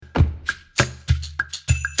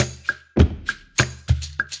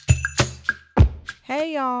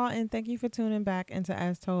Hey y'all, and thank you for tuning back into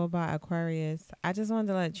As Told by Aquarius. I just wanted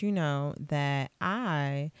to let you know that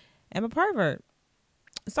I am a pervert.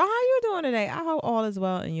 So how you doing today? I hope all is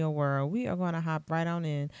well in your world. We are going to hop right on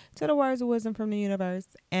in to the words of wisdom from the universe,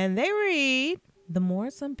 and they read: the more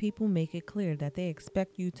some people make it clear that they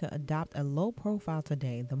expect you to adopt a low profile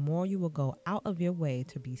today, the more you will go out of your way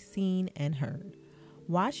to be seen and heard.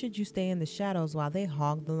 Why should you stay in the shadows while they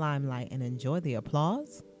hog the limelight and enjoy the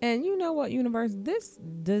applause? And you know what, universe? This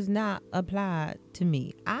does not apply to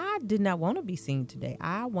me. I did not want to be seen today.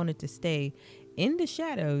 I wanted to stay in the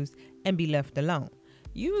shadows and be left alone.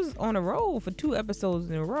 You was on a roll for 2 episodes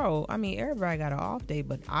in a row. I mean, everybody got an off day,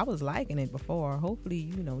 but I was liking it before. Hopefully,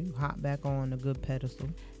 you hop back on a good pedestal.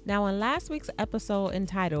 Now, in last week's episode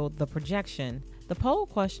entitled The Projection, the poll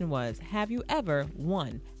question was, have you ever,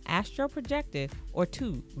 1, astral projected, or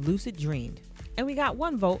 2, lucid dreamed? And we got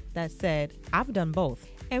 1 vote that said, I've done both.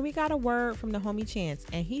 And we got a word from the homie Chance,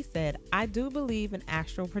 and he said, I do believe in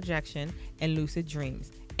astral projection and lucid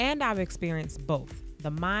dreams, and I've experienced both.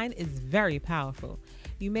 The mind is very powerful.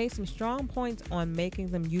 You made some strong points on making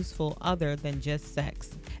them useful other than just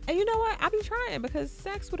sex. And you know what? I be trying, because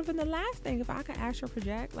sex would have been the last thing if I could astral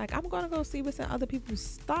project. Like, I'm going to go see what's in other people's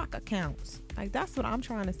stock accounts. Like, that's what I'm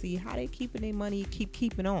trying to see. How they keeping their money,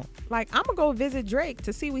 keeping on. Like, I'm going to go visit Drake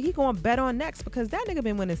to see what he going to bet on next, because that nigga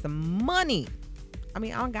been winning some money. I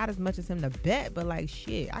mean, I don't got as much as him to bet, but like,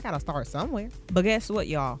 shit, I got to start somewhere. But guess what,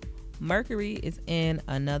 y'all? Mercury is in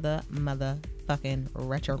another motherfucking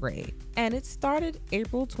retrograde. And it started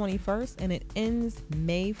April 21st and it ends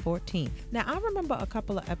May 14th. Now, I remember a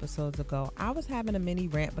couple of episodes ago, I was having a mini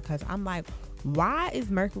rant because I'm like, why is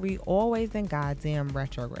Mercury always in goddamn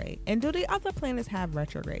retrograde? And do the other planets have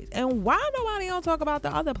retrogrades? And why nobody don't talk about the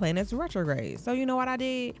other planets retrogrades? So you know what I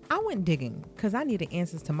did? I went digging because I needed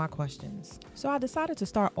answers to my questions. So I decided to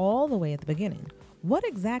start all the way at the beginning. What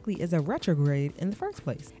exactly is a retrograde in the first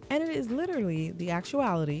place? And it is literally the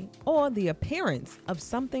actuality or the appearance of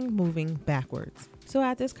something moving backwards. So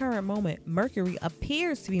at this current moment, Mercury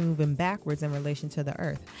appears to be moving backwards in relation to the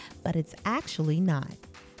Earth, but it's actually not.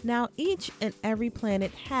 Now, each and every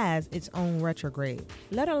planet has its own retrograde,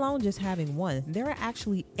 let alone just having one. There are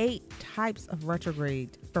actually 8 types of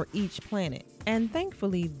retrograde for each planet. And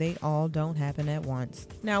thankfully, they all don't happen at once.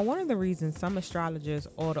 Now, one of the reasons some astrologers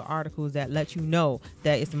or the articles that let you know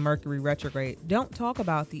that it's Mercury retrograde don't talk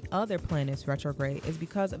about the other planets retrograde is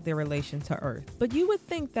because of their relation to Earth. But you would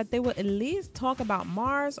think that they would at least talk about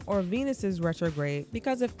Mars or Venus's retrograde,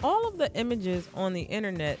 because if all of the images on the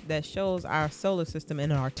internet that shows our solar system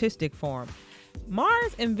in an artistic form,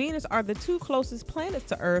 Mars and Venus are the 2 closest planets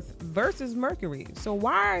to Earth versus Mercury. So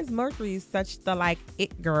why is Mercury such the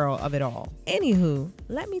it girl of it all? Anywho,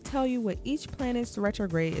 let me tell you what each planet's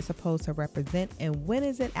retrograde is supposed to represent and when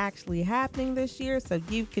is it actually happening this year, so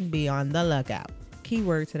you can be on the lookout.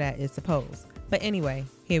 Keyword to that is supposed. But anyway,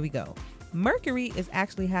 here we go. Mercury is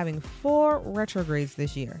actually having 4 retrogrades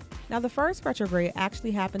this year. Now, the first retrograde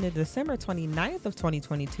actually happened in December 29th of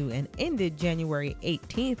 2022 and ended January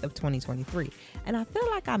 18th of 2023. And I feel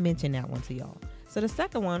like I mentioned that one to y'all. So the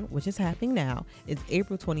second one, which is happening now, is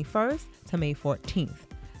April 21st to May 14th.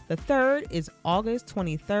 The third is August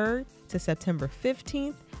 23rd to September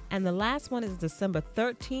 15th. And the last one is December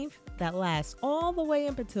 13th. That lasts all the way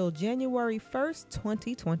up until January 1st,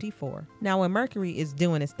 2024. Now, when Mercury is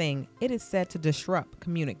doing its thing, it is said to disrupt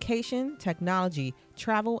communication, technology,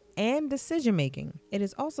 travel, and decision making. It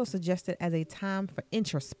is also suggested as a time for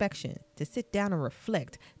introspection, to sit down and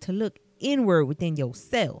reflect, to look inward within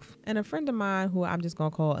yourself. And a friend of mine, who I'm just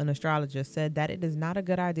going to call an astrologer, said that it is not a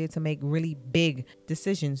good idea to make really big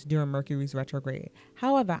decisions during Mercury's retrograde.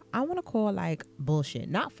 However, I want to call bullshit,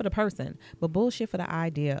 not for the person, but bullshit for the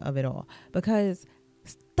idea of it all, because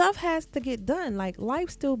stuff has to get done. Life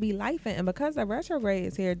still be life, and because the retrograde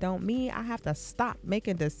is here don't mean I have to stop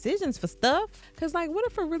making decisions for stuff. Because what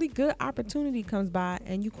if a really good opportunity comes by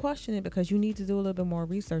and you question it because you need to do a little bit more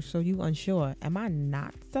research, so you unsure, am I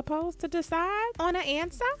not supposed to decide on an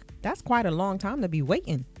answer? That's quite a long time to be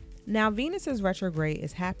waiting. Now, Venus's retrograde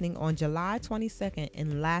is happening on July 22nd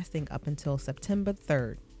and lasting up until September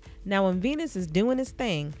 3rd. Now, when Venus is doing its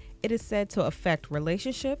thing, it is said to affect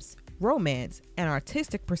relationships, romance, and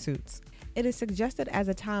artistic pursuits. It is suggested as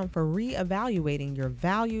a time for re-evaluating your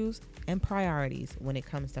values and priorities when it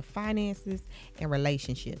comes to finances and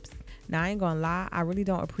relationships. Now, I ain't gonna lie, I really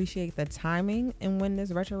don't appreciate the timing and when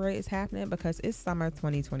this retrograde is happening, because it's summer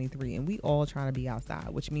 2023 and we all trying to be outside,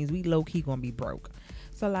 which means we low-key gonna be broke.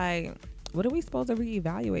 So what are we supposed to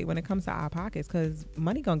reevaluate when it comes to our pockets? Because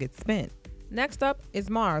money gonna get spent. Next up is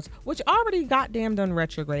Mars, which already goddamn done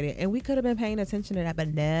retrograded, and we could have been paying attention to that,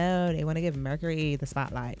 but no, they want to give Mercury the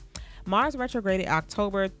spotlight. Mars retrograded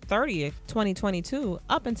October 30th, 2022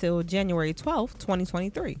 up until January 12th,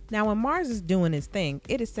 2023. Now, when Mars is doing its thing,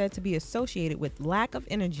 it is said to be associated with lack of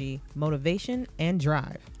energy, motivation, and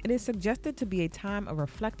drive. It is suggested to be a time of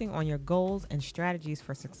reflecting on your goals and strategies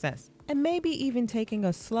for success, and maybe even taking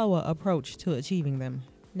a slower approach to achieving them.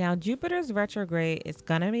 Now, Jupiter's retrograde is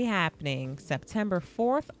going to be happening September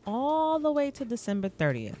 4th all the way to December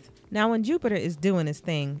 30th. Now, when Jupiter is doing its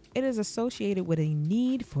thing, it is associated with a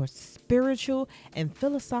need for spiritual and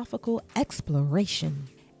philosophical exploration.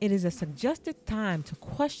 It is a suggested time to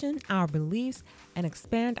question our beliefs and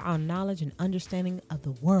expand our knowledge and understanding of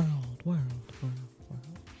the world.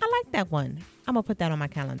 I like that one. I'm going to put that on my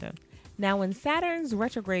calendar. Now, when Saturn's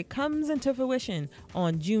retrograde comes into fruition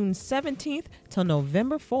on June 17th till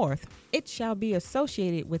November 4th, it shall be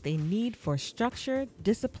associated with a need for structure,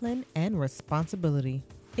 discipline, and responsibility.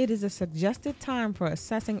 It is a suggested time for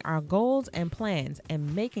assessing our goals and plans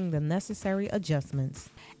and making the necessary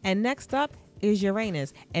adjustments. And next up is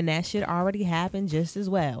Uranus, and that shit already happened just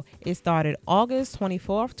as well. It started August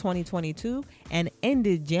 24th, 2022 and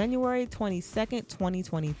ended January 22nd,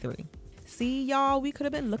 2023. See, y'all, we could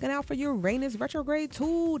have been looking out for Uranus retrograde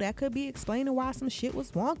too. That could be explaining why some shit was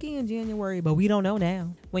wonky in January, but we don't know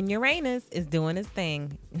now. When Uranus is doing its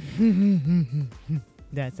thing,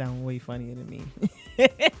 that sounds way funnier than me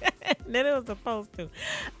than it was supposed to.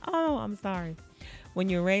 Oh, I'm sorry. When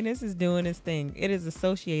Uranus is doing its thing, it is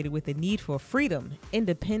associated with the need for freedom,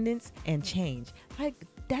 independence, and change. Like,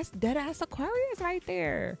 that's dead-ass Aquarius right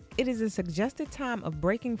there. It is a suggested time of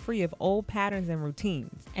breaking free of old patterns and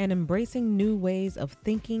routines and embracing new ways of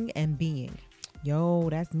thinking and being. Yo,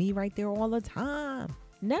 that's me right there all the time.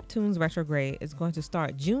 Neptune's retrograde is going to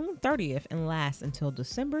start June 30th and last until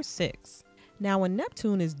December 6th. Now, when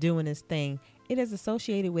Neptune is doing its thing, it is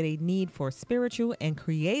associated with a need for spiritual and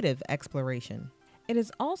creative exploration. It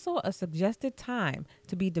is also a suggested time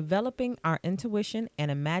to be developing our intuition and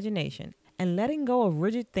imagination and letting go of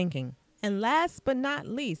rigid thinking. And last but not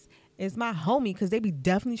least is my homie, because they be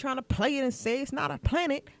definitely trying to play it and say it's not a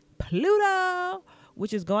planet, Pluto,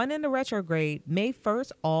 which is going into retrograde May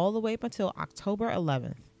 1st all the way up until October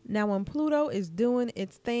 11th. Now, when Pluto is doing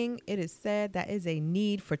its thing, it is said that is a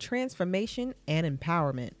need for transformation and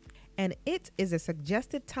empowerment. And it is a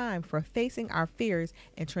suggested time for facing our fears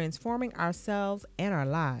and transforming ourselves and our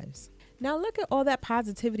lives. Now look at all that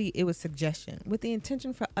positivity it was suggestion with the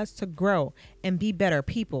intention for us to grow and be better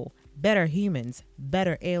people, better humans,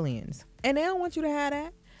 better aliens. And they don't want you to have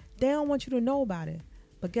that. They don't want you to know about it.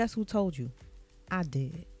 But guess who told you? I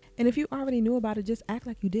did. And if you already knew about it, just act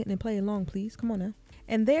like you didn't and play along, please. Come on now.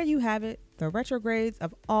 And there you have it, the retrogrades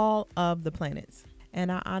of all of the planets.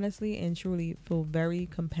 And I honestly and truly feel very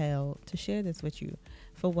compelled to share this with you.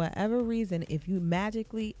 For whatever reason, if you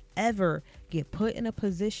magically ever get put in a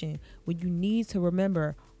position where you need to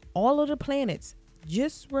remember all of the planets,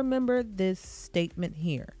 just remember this statement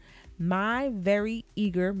here. My very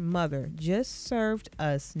eager mother just served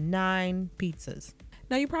us 9 pizzas.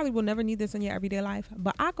 Now, you probably will never need this in your everyday life,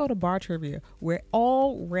 but I go to bar trivia where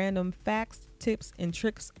all random facts, tips, and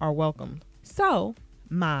tricks are welcomed. So,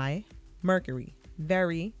 my Mercury,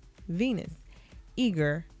 very Venus,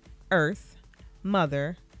 eager, Earth,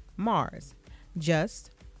 mother, Mars,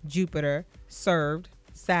 just, Jupiter, served,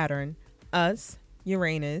 Saturn, us,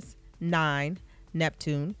 Uranus, 9,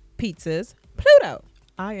 Neptune, pizzas, Pluto.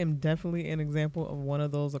 I am definitely an example of one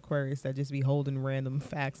of those Aquarius that just be holding random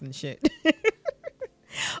facts and shit.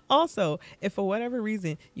 Also, if for whatever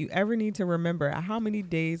reason you ever need to remember how many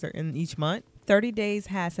days are in each month, 30 days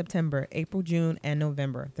has September, April, June, and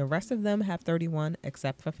November. The rest of them have 31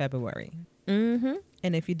 except for February. And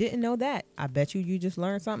if you didn't know that, I bet you just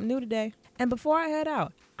learned something new today. And before I head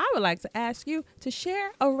out, I would like to ask you to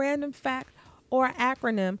share a random fact or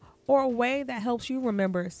acronym or a way that helps you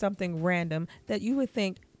remember something random that you would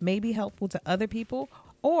think may be helpful to other people,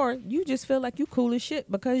 or you just feel like you cool as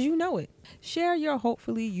shit because you know it. Share your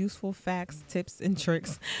hopefully useful facts, tips, and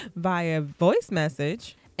tricks via voice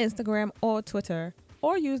message, Instagram, or Twitter,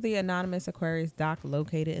 or use the anonymous Aquarius doc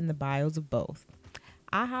located in the bios of both.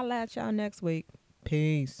 I'll holla at y'all next week.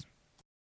 Peace.